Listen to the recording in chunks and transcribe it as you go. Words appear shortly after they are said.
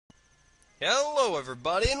Hello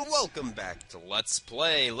everybody and welcome back to Let's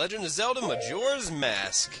Play Legend of Zelda Majora's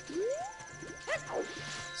Mask.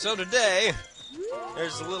 So today,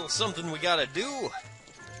 there's a little something we gotta do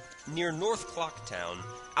near North Clocktown.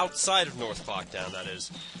 Outside of North Clocktown, that is.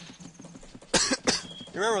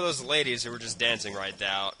 You remember those ladies who were just dancing right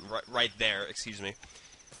there, excuse me.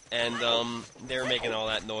 And they were making all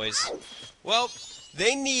that noise. Well,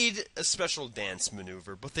 they need a special dance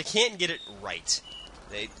maneuver, but they can't get it right.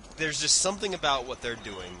 There's just something about what they're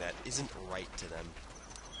doing that isn't right to them.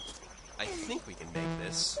 I think we can make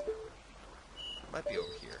this. It might be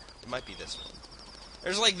over here. It might be this one.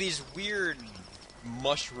 There's like these weird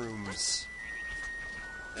mushrooms.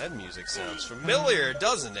 That music sounds familiar,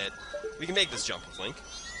 doesn't it? We can make this jump with Link.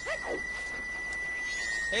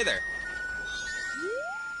 Hey there.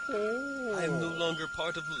 I am no longer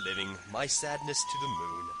part of the living, my sadness to the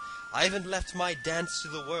moon. I haven't left my dance to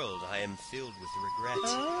the world. I am filled with regret.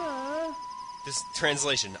 This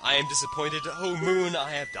translation. I am disappointed. Oh, moon, I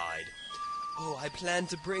have died. Oh, I plan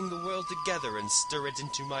to bring the world together and stir it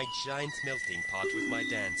into my giant melting pot with my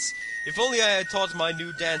dance. If only I had taught my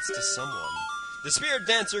new dance to someone. The spirit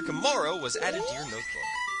dancer Kamaro was added to your notebook.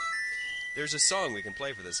 There's a song we can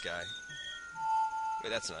play for this guy. Wait,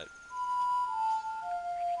 that's not...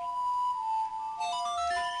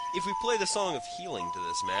 If we play the song of healing to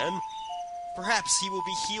this man, perhaps he will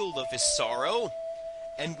be healed of his sorrow,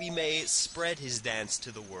 and we may spread his dance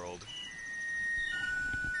to the world.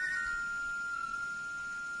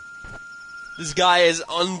 This guy is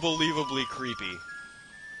unbelievably creepy.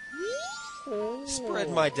 Spread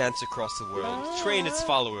my dance across the world. Train its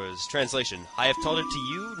followers. Translation. I have taught it to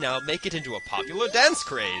you, now make it into a popular dance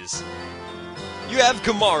craze. You have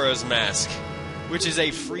Kamaro's mask, which is a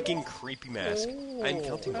freaking creepy mask. I'm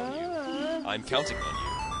counting on you. I'm counting on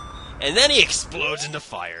you. And then he explodes into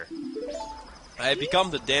fire. I have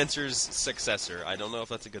become the dancer's successor. I don't know if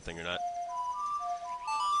that's a good thing or not.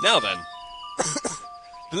 Now then.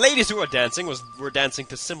 The ladies who were dancing were dancing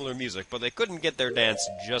to similar music, but they couldn't get their dance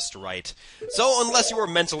just right. So unless you were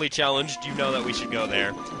mentally challenged, you know that we should go there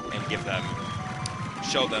and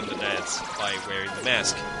show them the dance by wearing the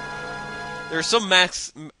mask. There are some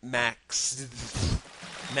masks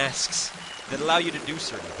that allow you to do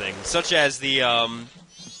certain things, such as the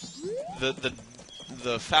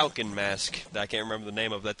falcon mask that I can't remember the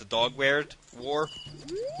name of that the dog wore.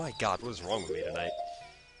 My God, what is wrong with me tonight?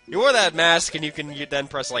 You wore that mask, and you then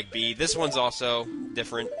press like B. This one's also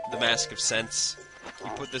different. The mask of sense.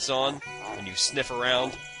 You put this on, and you sniff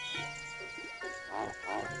around.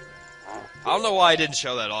 I don't know why I didn't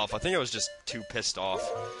show that off. I think I was just too pissed off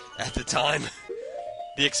at the time.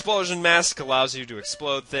 The explosion mask allows you to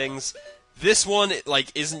explode things. This one,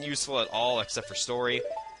 isn't useful at all except for story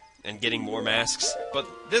and getting more masks. But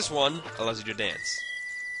this one allows you to dance.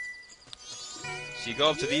 So you go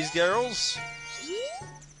up to these girls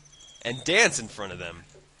and dance in front of them.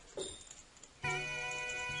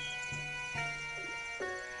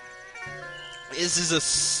 This is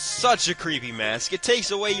such a creepy mask. It takes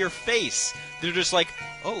away your face. They're just like,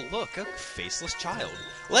 oh, look, a faceless child.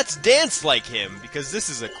 Let's dance like him, because this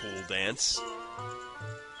is a cool dance.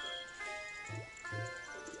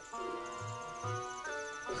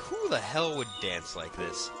 Who the hell would dance like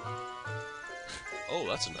this? Oh,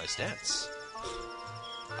 that's a nice dance.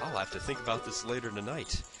 I'll have to think about this later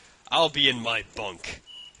tonight. I'll be in my bunk.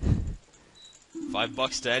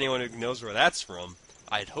 $5 to anyone who knows where that's from.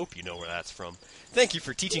 I'd hope you know where that's from. Thank you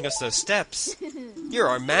for teaching us those steps. You're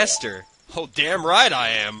our master. Oh, damn right I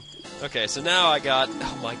am. Okay, so now I got...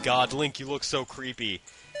 Oh my God, Link, you look so creepy.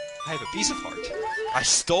 I have a piece of heart. I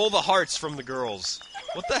stole the hearts from the girls.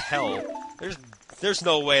 What the hell? There's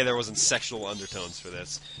no way there wasn't sexual undertones for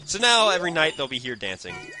this. So now, every night, they'll be here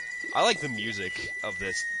dancing. I like the music of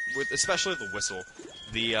this, especially the whistle.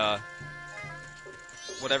 The,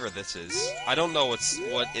 whatever this is. I don't know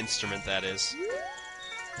what instrument that is.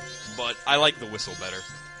 But I like the whistle better.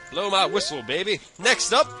 Blow my whistle, baby.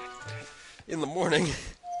 Next up, in the morning.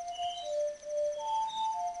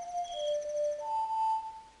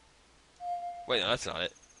 Wait, no, that's not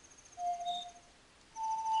it.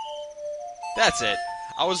 That's it.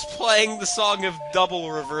 I was playing the song of double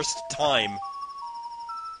reversed time,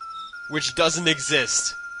 which doesn't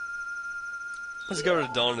exist. Let's go to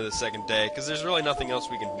the dawn of the second day, because there's really nothing else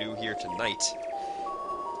we can do here tonight.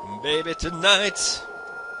 Baby, tonight...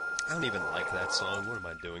 I don't even like that song. What am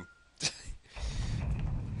I doing?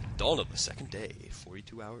 Dawn of the second day.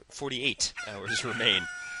 48 hours remain.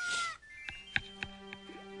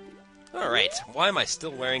 Alright, why am I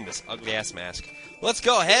still wearing this ugly-ass mask? Let's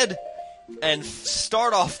go ahead and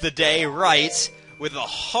start off the day right with a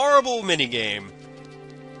horrible minigame.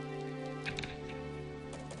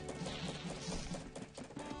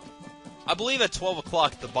 I believe at 12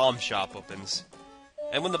 o'clock the bomb shop opens.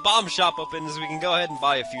 And when the bomb shop opens, we can go ahead and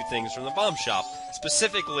buy a few things from the bomb shop.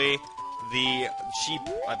 Specifically, the cheap...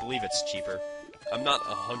 I believe it's cheaper. I'm not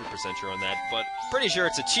 100% sure on that, but pretty sure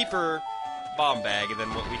it's a cheaper bomb bag than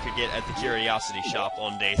what we could get at the Curiosity Shop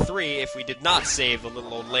on day 3 if we did not save the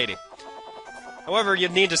little old lady. However,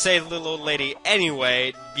 you'd need to save the little old lady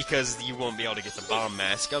anyway, because you won't be able to get the bomb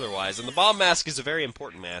mask otherwise. And the bomb mask is a very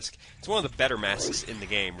important mask. It's one of the better masks in the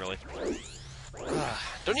game, really.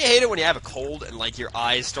 Don't you hate it when you have a cold and, like, your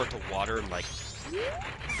eyes start to water and, like,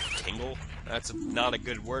 tingle? That's not a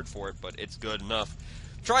good word for it, but it's good enough.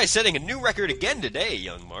 Try setting a new record again today,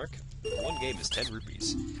 young Mark. One game is 10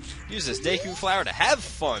 rupees. Use this Deku flower to have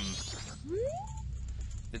fun.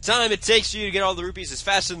 The time it takes you to get all the rupees is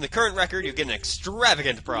faster than the current record. You get an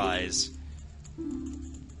extravagant prize.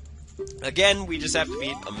 Again, we just have to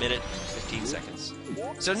beat a minute and 15 seconds.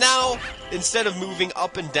 So now, instead of moving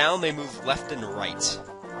up and down, they move left and right,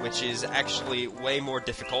 which is actually way more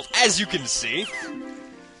difficult, as you can see.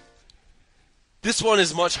 This one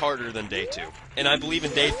is much harder than day 2, and I believe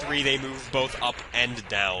in day 3 they move both up and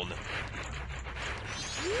down.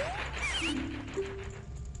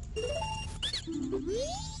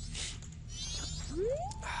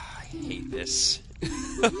 I hate this.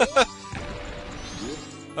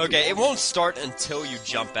 Okay, it won't start until you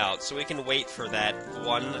jump out, so we can wait for that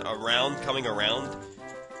one coming around.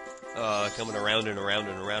 Coming around and around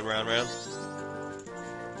and around, round.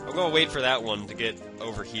 I'm gonna wait for that one to get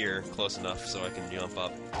over here close enough so I can jump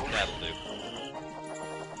up. That'll do.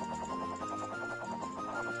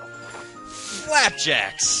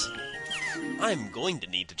 Flapjacks! I'm going to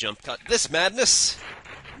need to jump cut this madness!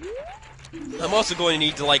 I'm also going to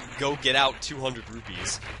need to, like, go get out 200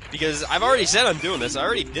 rupees. Because I've already said I'm doing this. I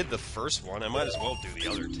already did the first one. I might as well do the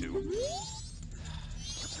other 2.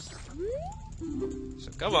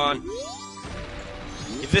 So, come on.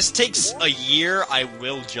 If this takes a year, I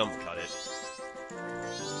will jump cut it.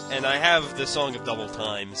 And I have the Song of Double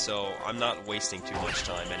Time, so I'm not wasting too much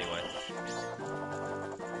time anyway.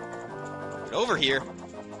 Get over here.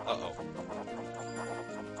 Uh-oh.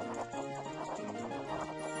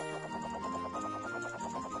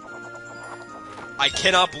 I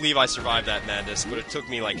cannot believe I survived that madness, but it took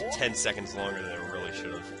me like 10 seconds longer than it really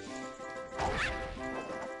should have.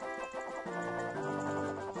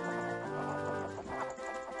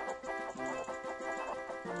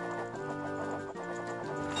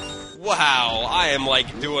 Wow, I am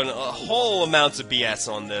like doing a whole amounts of BS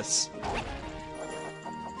on this.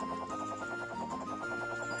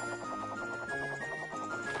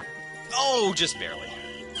 Oh, just barely.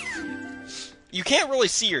 You can't really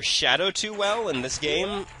see your shadow too well in this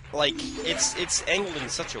game. Like, it's angled in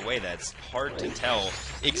such a way that it's hard to tell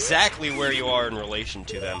exactly where you are in relation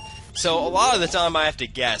to them. So a lot of the time I have to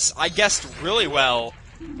guess. I guessed really well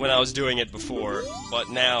when I was doing it before, but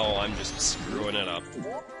now I'm just screwing it up.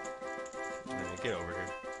 Get over here.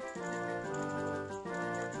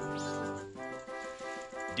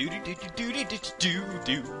 Do.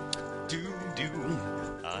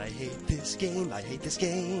 I hate this game, I hate this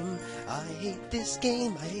game, I hate this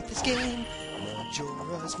game, I hate this game.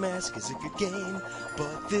 Majora's Mask is a good game,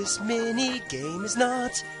 but this mini game is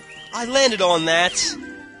not. I landed on that.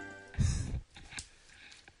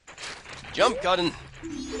 Jump cutting.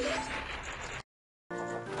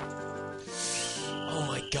 Oh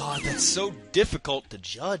my god, that's so difficult to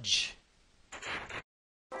judge.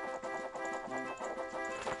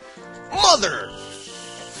 Mother!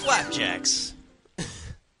 Flapjacks.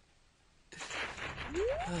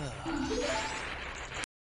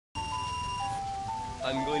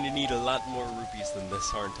 I'm going to need a lot more rupees than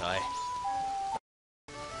this, aren't I?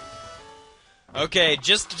 Okay,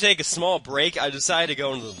 just to take a small break, I decided to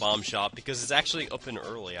go into the bomb shop because it's actually open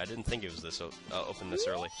early. I didn't think it was this open this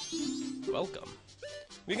early. Welcome.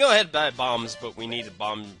 We can go ahead and buy bombs, but we need a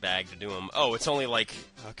bomb bag to do them. Oh, it's only like...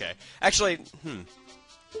 Okay. Actually,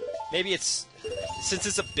 maybe it's... Since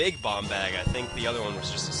it's a big bomb bag, I think the other one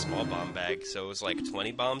was just a small bomb bag, so it was like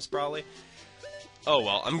 20 bombs, probably. Oh,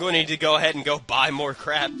 well, I'm going to need to go ahead and go buy more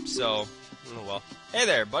crap, so... Oh, well. Hey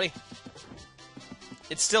there, buddy.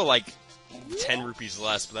 It's still like 10 rupees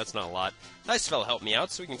less, but that's not a lot. Nice fella helped me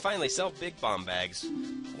out, so we can finally sell big bomb bags.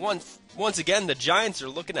 Once again, the giants are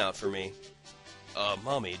looking out for me.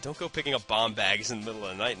 Mommy, don't go picking up bomb bags in the middle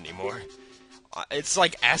of the night anymore. It's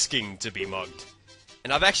like asking to be mugged.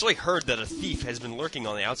 And I've actually heard that a thief has been lurking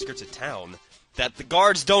on the outskirts of town that the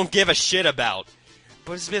guards don't give a shit about.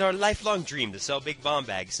 But it's been our lifelong dream to sell big bomb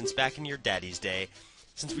bags since back in your daddy's day.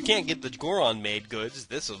 Since we can't get the Goron-made goods,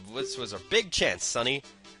 this was our big chance, sonny.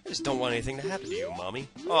 Just don't want anything to happen to you, Mommy.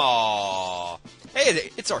 Aww. Hey,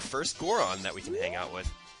 it's our first Goron that we can hang out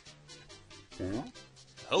with.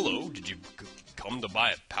 Hello, did you come to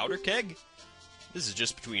buy a powder keg? This is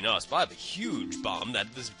just between us, but I have a huge bomb that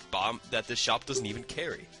this shop doesn't even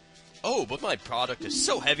carry. Oh, but my product is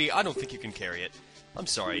so heavy, I don't think you can carry it. I'm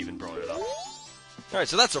sorry I even brought it up. Alright,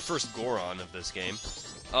 so that's our first Goron of this game.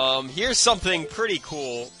 Here's something pretty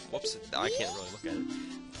cool. Whoops, I can't really look at it.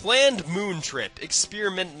 Planned moon trip.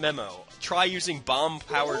 Experiment memo. Try using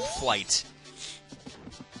bomb-powered flight.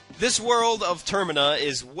 This world of Termina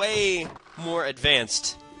is way more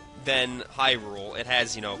advanced than Hyrule. It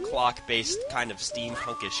has, you know, clock-based kind of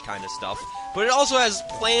steampunkish kind of stuff. But it also has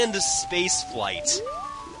planned space flight.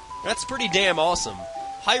 That's pretty damn awesome.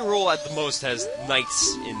 Hyrule, at the most, has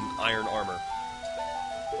knights in iron armor.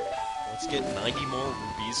 Let's get 90 more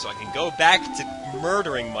rupees so I can go back to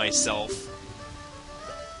murdering myself.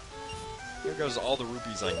 Here goes all the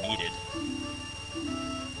rupees I needed.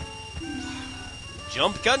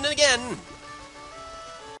 Jump cutting again!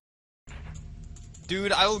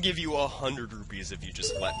 Dude, I will give you 100 rupees if you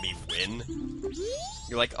just let me win.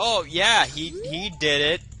 You're like, oh, yeah, he did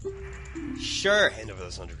it. Sure, hand over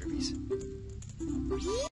those 100 rupees.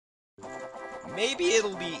 Maybe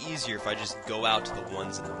it'll be easier if I just go out to the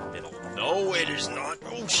ones in the middle. No, it is not.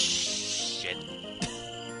 Oh, shit.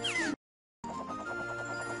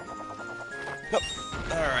 Oh,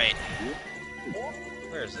 alright.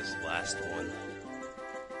 Where's this last one?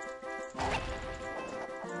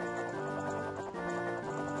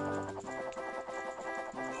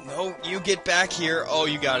 No, you get back here. Oh,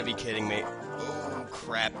 you gotta be kidding me. Oh,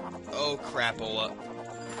 crap. Oh, crapola.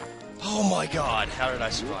 Oh my god, how did I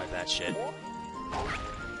survive that shit?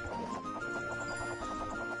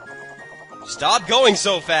 Stop going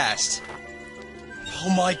so fast! Oh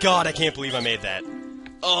my god, I can't believe I made that.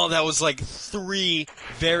 Oh, that was like 3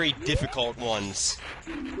 very difficult ones.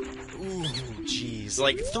 Ooh, jeez.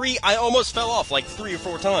 Like 3, I almost fell off like 3 or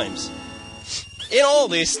 4 times. In all,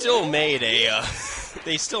 they still made a,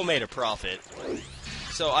 they still made a profit.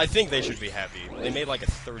 So I think they should be happy. They made like a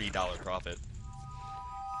 $30 profit.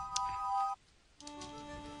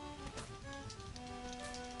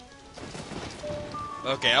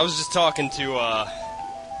 Okay, I was just talking to,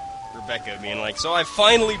 Rebecca, being like, so I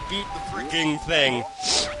finally beat the freaking thing.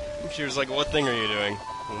 She was like, what thing are you doing?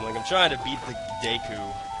 I'm like, I'm trying to beat the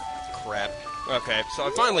Deku crap. Okay, so I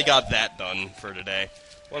finally got that done for today.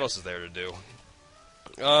 What else is there to do?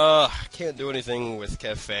 Can't do anything with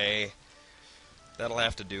Cafe. That'll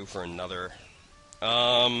have to do for another.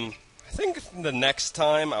 I think the next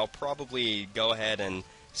time I'll probably go ahead and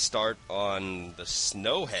start on the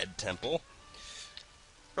Snowhead Temple.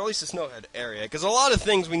 Or at least the Snowhead area, because a lot of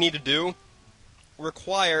things we need to do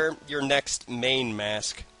require your next main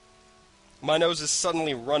mask. My nose is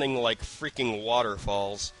suddenly running like freaking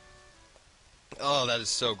waterfalls. Oh, that is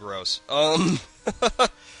so gross. Oh,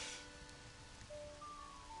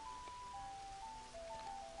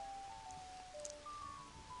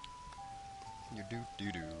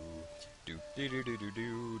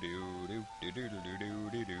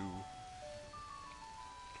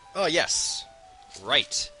 yes.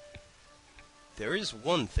 Right. There is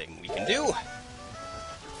one thing we can do.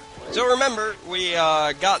 So remember, we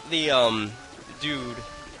got the dude.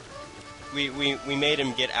 We made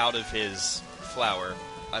him get out of his flower.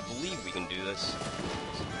 I believe we can do this.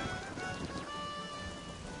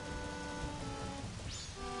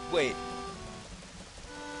 Wait.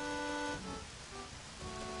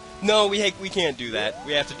 No, we can't do that.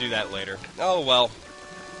 We have to do that later. Oh well.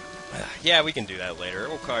 Yeah, we can do that later.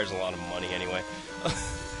 It requires a lot of money anyway.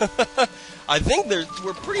 I think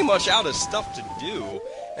we're pretty much out of stuff to do,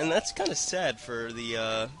 and that's kind of sad for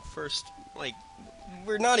the first, like,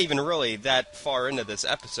 we're not even really that far into this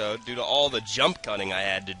episode due to all the jump cutting I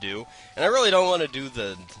had to do, and I really don't want to do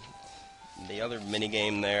the other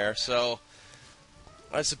minigame there, so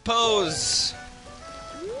I suppose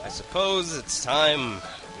it's time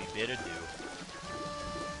we bid adieu.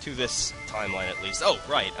 To this timeline, at least. Oh,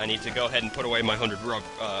 right, I need to go ahead and put away my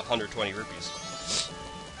 120 rupees.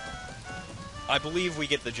 I believe we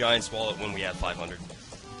get the Giant's Wallet when we have 500.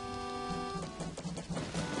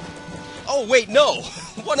 Oh, wait, no!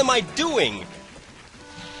 What am I doing?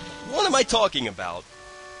 What am I talking about?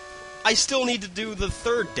 I still need to do the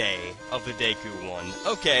 3rd day of the Deku one.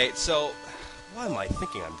 Okay, so, why am I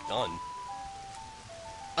thinking I'm done?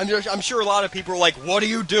 I'm sure a lot of people are like, what are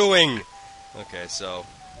you doing? Okay, so...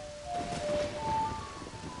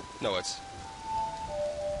 No, it's...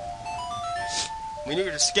 We need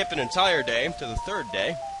to skip an entire day to the 3rd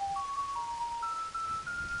day.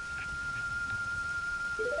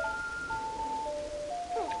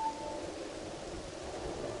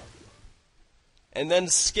 and then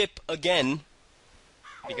skip again,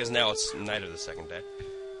 because now it's night of the second day.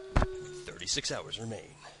 36 hours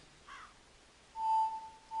remain.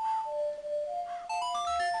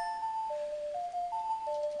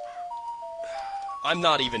 I'm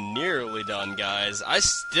not even nearly done, guys. I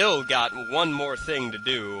still got one more thing to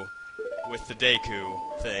do with the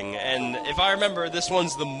Deku thing, and if I remember, this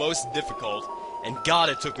one's the most difficult, and God,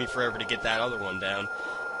 it took me forever to get that other one down.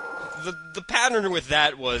 The pattern with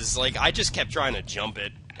that was, like, I just kept trying to jump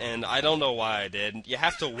it, and I don't know why I did. You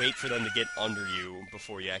have to wait for them to get under you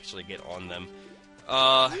before you actually get on them.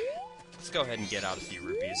 Let's go ahead and get out a few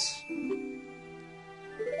rupees.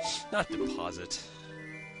 Not deposit.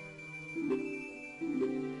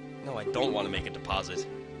 No, I don't want to make a deposit.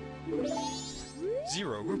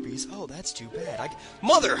 0 rupees? Oh, that's too bad.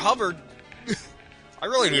 Mother Hubbard! I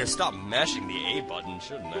really need to stop mashing the A button,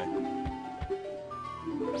 shouldn't I?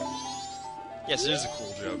 Yes, it is a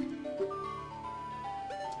cool joke.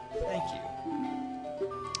 Thank you.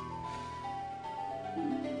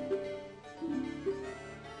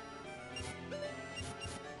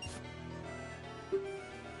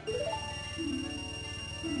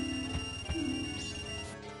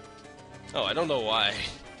 Oh, I don't know why.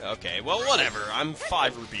 Okay, well, whatever. I'm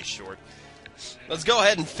 5 rupees short. Let's go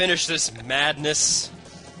ahead and finish this madness.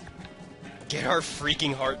 Get our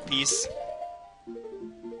freaking heart piece.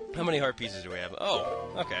 How many heart pieces do we have?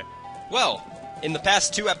 Oh, okay. Well, in the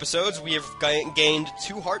past 2 episodes, we have gained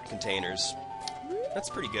 2 heart containers. That's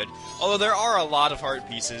pretty good. Although there are a lot of heart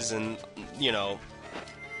pieces, and, you know,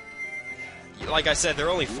 like I said, there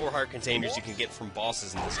are only 4 heart containers you can get from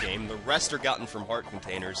bosses in this game. The rest are gotten from heart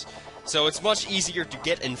containers. So it's much easier to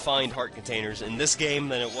get and find heart containers in this game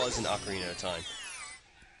than it was in Ocarina of Time.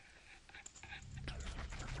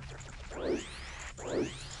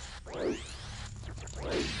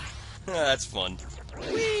 That's fun.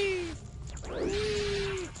 Whee!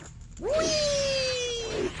 Whee!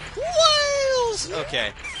 Whee! Wiles!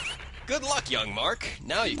 Okay. Good luck, young Mark.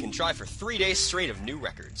 Now you can try for 3 days straight of new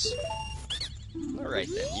records. Alright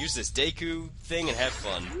then, use this Deku thing and have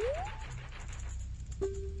fun.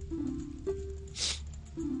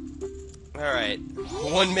 Alright,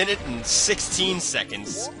 1 minute and 16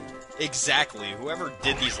 seconds. Exactly. Whoever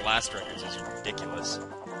did these last records is ridiculous.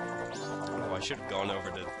 Oh, I should have gone over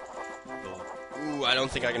to the... Ooh, I don't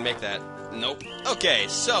think I can make that. Nope. Okay,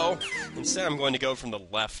 so, instead I'm going to go from the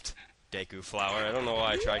left Deku flower. I don't know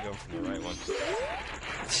why I tried going from the right one.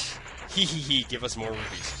 Hee hee hee, give us more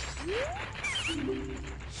rupees.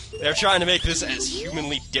 They're trying to make this as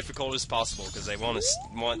humanly difficult as possible because they want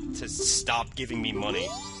to stop giving me money.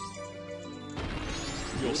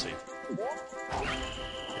 You'll see.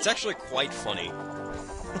 It's actually quite funny.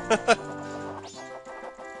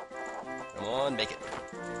 Come on, make it.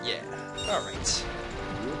 Yeah. Alright.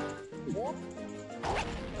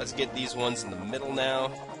 Let's get these ones in the middle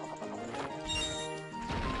now.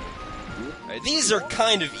 Alright, these are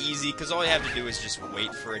kind of easy, because all you have to do is just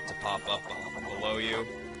wait for it to pop up below you.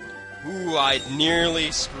 Ooh, I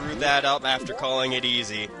nearly screwed that up after calling it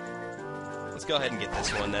easy. Let's go ahead and get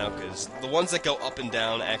this one now, because the ones that go up and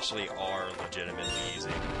down actually are legitimately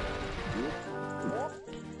easy.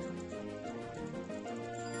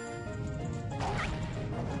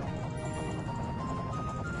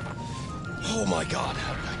 Oh my god,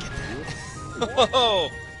 how did I get that? Oh,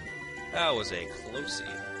 that was a closey.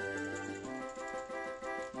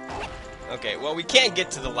 Okay, well, we can't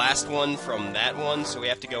get to the last one from that one, so we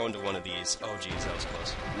have to go into one of these. Oh, geez, that was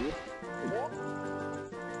close.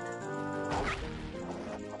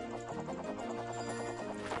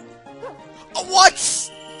 Oh,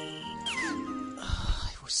 what?!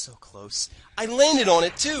 I was so close. I landed on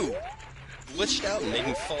it, too! Glitched out and made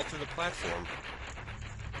me fall through the platform.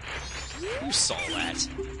 You saw that.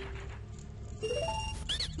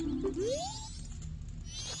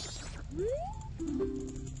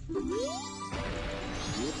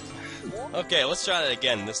 Okay, let's try that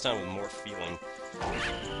again, this time with more feeling.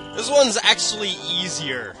 This one's actually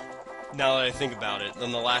easier, now that I think about it,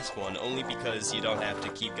 than the last one, only because you don't have to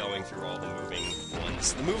keep going through all the moving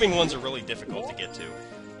ones. The moving ones are really difficult to get to.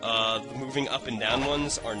 The moving up and down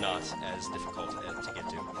ones are not as difficult to get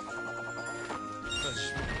to.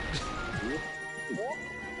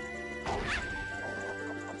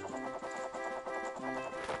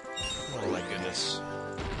 Oh my goodness.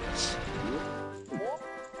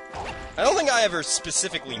 I don't think I ever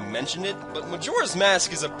specifically mentioned it, but Majora's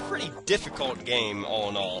Mask is a pretty difficult game, all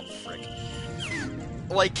in all. Frick.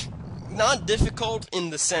 Like, not difficult in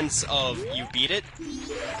the sense of you beat it.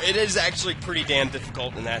 It is actually pretty damn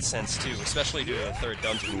difficult in that sense, too, especially due to the third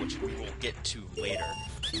dungeon, which we will get to later.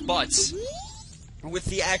 But with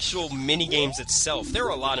the actual mini-games itself, there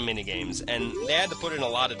were a lot of mini-games, and they had to put in a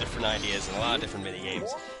lot of different ideas and a lot of different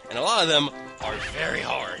mini-games, and a lot of them are very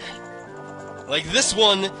hard. Like, this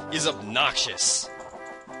one is obnoxious.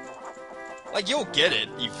 Like, you'll get it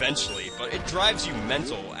eventually, but it drives you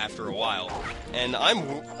mental after a while, and I'm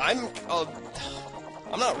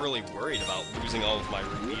not really worried about losing all of my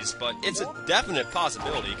rupees, but it's a definite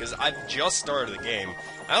possibility, because I've just started the game.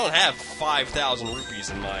 I don't have 5,000 rupees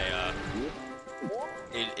in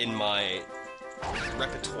my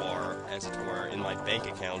repertoire, as it were, in my bank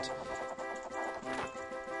account.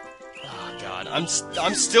 Oh god, I'm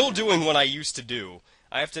still doing what I used to do.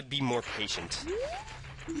 I have to be more patient.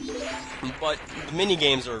 But the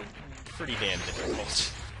minigames are pretty damn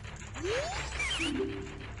difficult.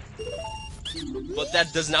 But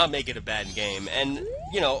that does not make it a bad game, and,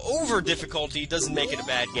 you know, over difficulty doesn't make it a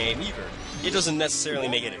bad game either. It doesn't necessarily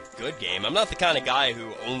make it a good game. I'm not the kind of guy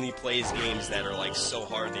who only plays games that are, like, so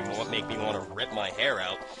hard they make me want to rip my hair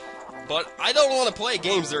out. But I don't want to play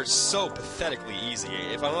games that are so pathetically easy.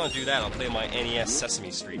 If I want to do that, I'll play my NES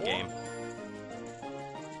Sesame Street game.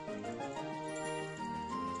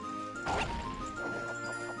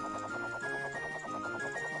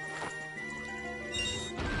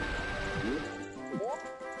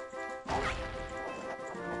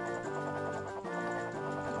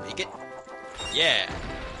 Make it. Yeah.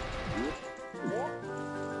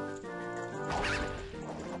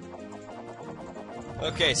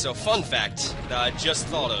 Okay, so fun fact that I just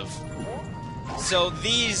thought of. So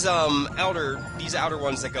these outer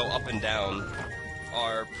ones that go up and down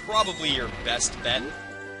are probably your best bet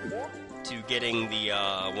to getting the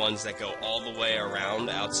ones that go all the way around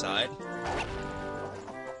outside,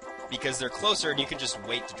 because they're closer and you can just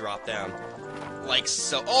wait to drop down. Like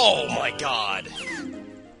so. Oh my god!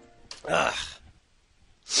 Ugh.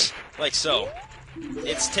 Like so.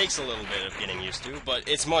 It takes a little bit of getting used to, but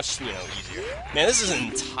it's much, you know, easier. Man, this is an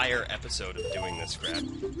entire episode of doing this crap.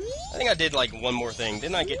 I think I did, like, one more thing.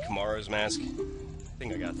 Didn't I get Kamaro's mask? I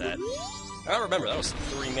think I got that. I don't remember, that was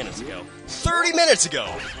 3 minutes ago. 30 minutes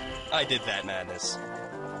ago! I did that madness.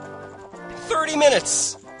 30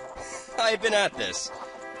 minutes! I've been at this.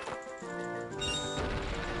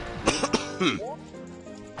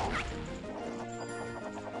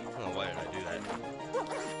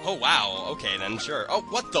 Oh, wow. Okay, then, sure. Oh,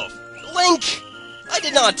 what the Link! I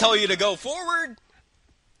did not tell you to go forward!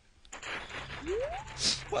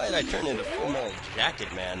 Why did I turn into Full Metal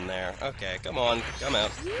Jacket Man there? Okay, come on. Come out.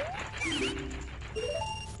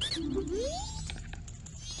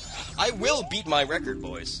 I will beat my record,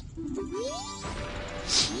 boys.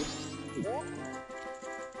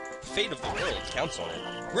 Fate of the world counts on it.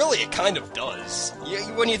 Really, it kind of does.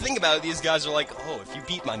 When you think about it, these guys are like, oh, if you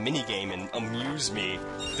beat my minigame and amuse me,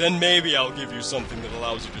 then maybe I'll give you something that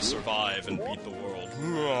allows you to survive and beat the world.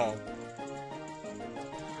 I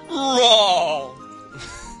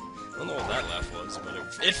don't know what that laugh was, but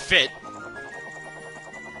it fit.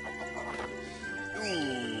 Ooh,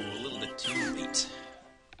 a little bit too late.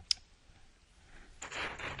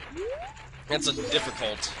 That's a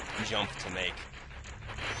difficult jump to make.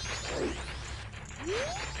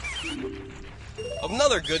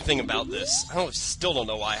 Another good thing about this, still don't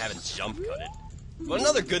know why I haven't jump cut it, but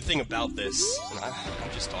another good thing about this, and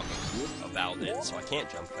I'm just talking about it, so I can't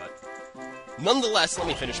jump cut. Nonetheless, let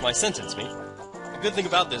me finish my sentence, me. The good thing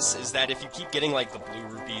about this is that if you keep getting, like, the blue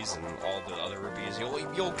rupees and all the other rupees,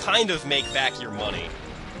 you'll kind of make back your money.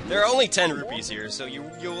 There are only 10 rupees here, so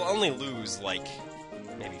you'll only lose, like,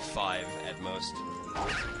 maybe 5 at most.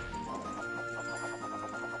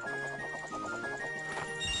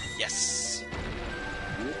 Yes!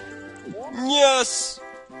 Yes!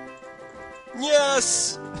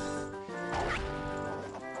 Yes!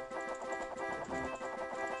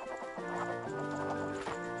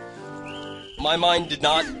 My mind did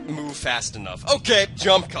not move fast enough. Okay,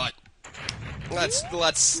 jump cut. Let's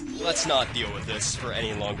not deal with this for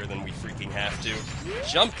any longer than we freaking have to.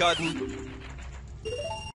 Jump cutting.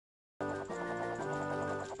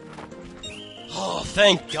 Oh,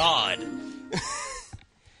 thank God.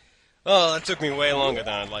 Oh, that took me way longer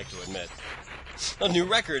than I'd like to admit. A new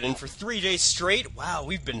record, and for 3 days straight? Wow,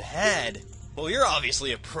 we've been had. Well, you're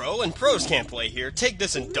obviously a pro, and pros can't play here. Take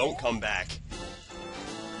this and don't come back.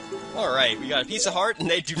 Alright, we got a piece of heart, and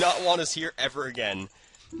they do not want us here ever again.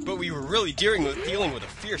 But we were really dealing with a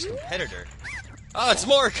fierce competitor. Ah, it's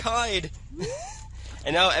Mark, hide!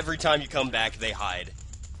 And now every time you come back, they hide.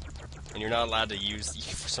 And you're not allowed to use...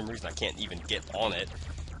 For some reason, I can't even get on it.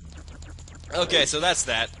 Okay, so that's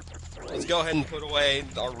that. Let's go ahead and put away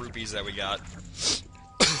our rupees that we got.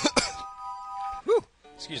 Whew!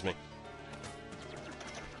 Excuse me.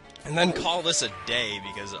 and then call this a day,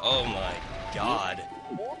 because, oh my god.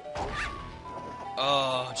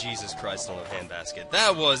 Oh, Jesus Christ on a handbasket.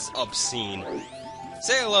 That was obscene.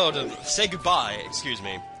 Say goodbye, excuse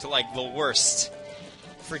me, to, like, the worst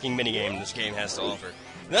freaking minigame this game has to offer.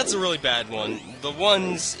 And that's a really bad one. The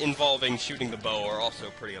ones involving shooting the bow are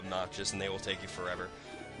also pretty obnoxious, and they will take you forever.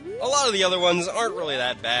 A lot of the other ones aren't really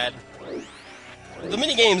that bad. The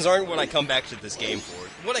minigames aren't what I come back to this game for.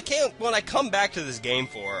 What I come back to this game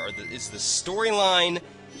for is the storyline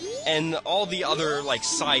and all the other, like,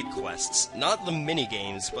 side quests. Not the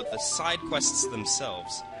minigames, but the side quests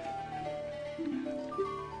themselves.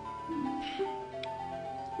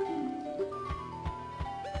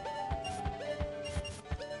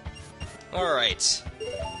 Alright.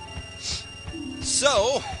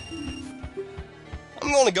 So,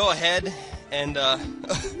 I'm going to go ahead and,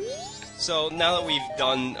 so now that we've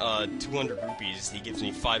done 200 rupees, he gives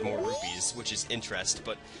me 5 more rupees, which is interest,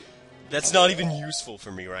 but that's not even useful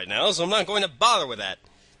for me right now, so I'm not going to bother with that.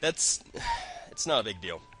 It's not a big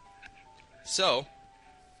deal. So,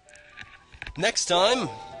 next time,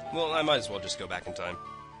 well, I might as well just go back in time.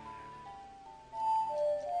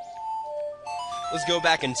 Let's go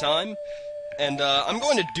back in time, and I'm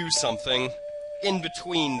going to do something in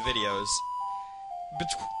between videos.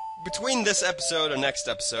 Between this episode and next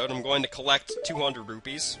episode, I'm going to collect 200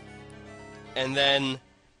 rupees, and then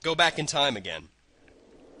go back in time again,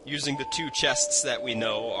 using the 2 chests that we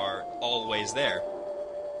know are always there.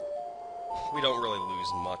 We don't really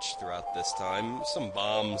lose much throughout this time. Some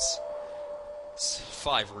bombs,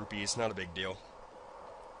 5 rupees, not a big deal.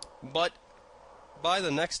 But by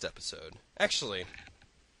the next episode, actually,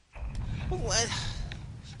 well,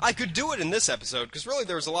 I could do it in this episode, because really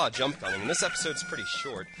there was a lot of jump cutting, and this episode's pretty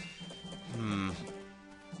short.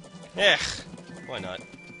 Why not?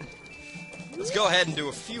 Let's go ahead and do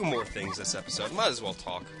a few more things this episode. Might as well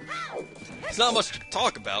talk. There's not much to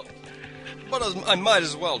talk about, but I might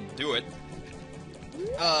as well do it.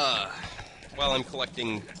 While I'm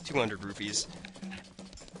collecting 200 rupees.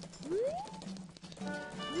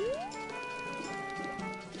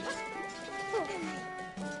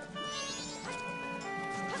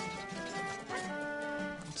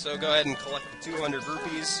 So go ahead and collect the 200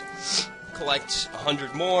 rupees, collect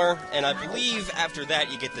 100 more, and I believe after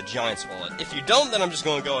that you get the Giant's Wallet. If you don't, then I'm just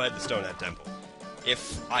going to go ahead to Stonehead Temple.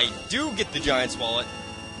 If I do get the Giant's Wallet,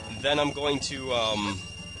 then I'm going to,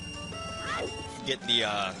 get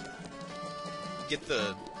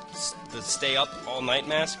the Stay Up All Night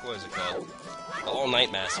Mask. What is it called? The All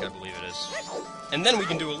Night Mask, I believe it is. And then we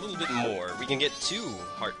can do a little bit more. We can get 2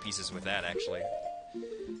 heart pieces with that, actually.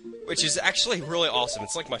 Which is actually really awesome.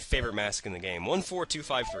 It's like my favorite mask in the game.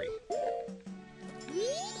 14253.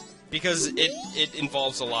 Because it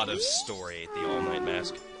involves a lot of story, the All Night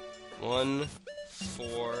Mask.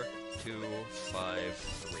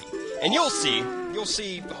 14253. And you'll see,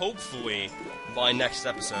 hopefully, by next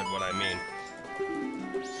episode what I mean.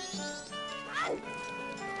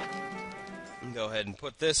 Go ahead and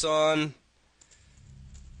put this on.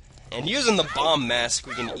 And using the bomb mask,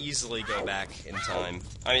 we can easily go back in time.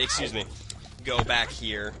 Go back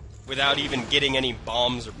here without even getting any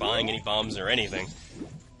bombs or buying any bombs or anything.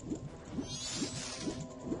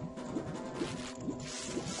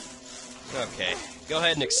 Okay, go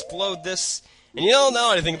ahead and explode this. And you know,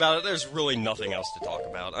 now that I think about it, there's really nothing else to talk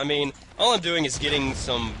about. I mean, all I'm doing is getting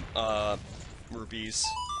some, rupees.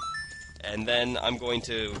 And then I'm going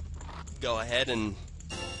to go ahead and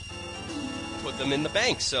put them in the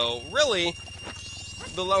bank. So, really,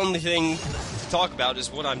 the only thing to talk about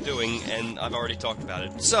is what I'm doing, and I've already talked about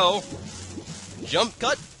it. So, jump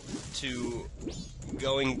cut to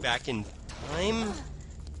going back in time.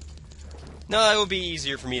 No, it would be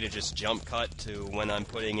easier for me to just jump cut to when I'm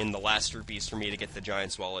putting in the last rupees for me to get the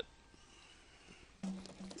Giant's Wallet.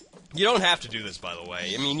 You don't have to do this, by the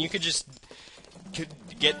way. I mean, you could just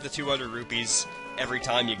get the 200 rupees every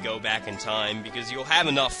time you go back in time, because you'll have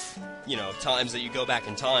enough, you know, times that you go back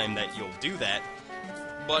in time that you'll do that.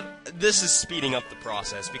 But this is speeding up the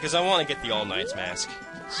process, because I want to get the All Nights Mask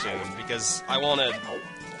soon, because I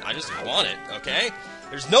just want it, okay?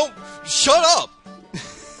 There's no... Shut up!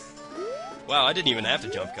 Wow, I didn't even have to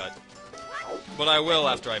jump cut. But I will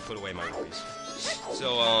after I put away my rupees.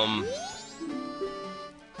 So,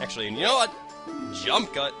 actually, you know what?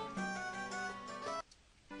 Jump cut.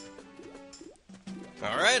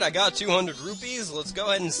 Alright, I got 200 rupees. Let's go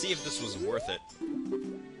ahead and see if this was worth it.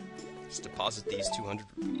 Let's deposit these 200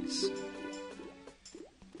 rupees.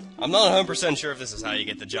 I'm not 100% sure if this is how you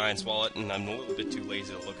get the Giant's Wallet, and I'm a little bit too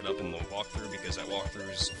lazy to look it up in the walkthrough, because that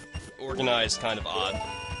walkthrough is organized kind of odd.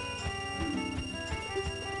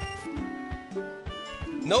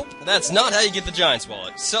 Nope, that's not how you get the Giant's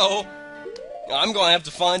Wallet. So, I'm going to have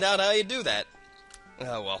to find out how you do that.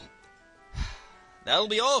 Oh, well. That'll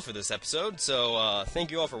be all for this episode, so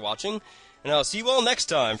thank you all for watching, and I'll see you all next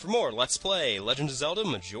time for more Let's Play Legend of Zelda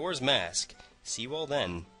Majora's Mask. See you all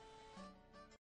then.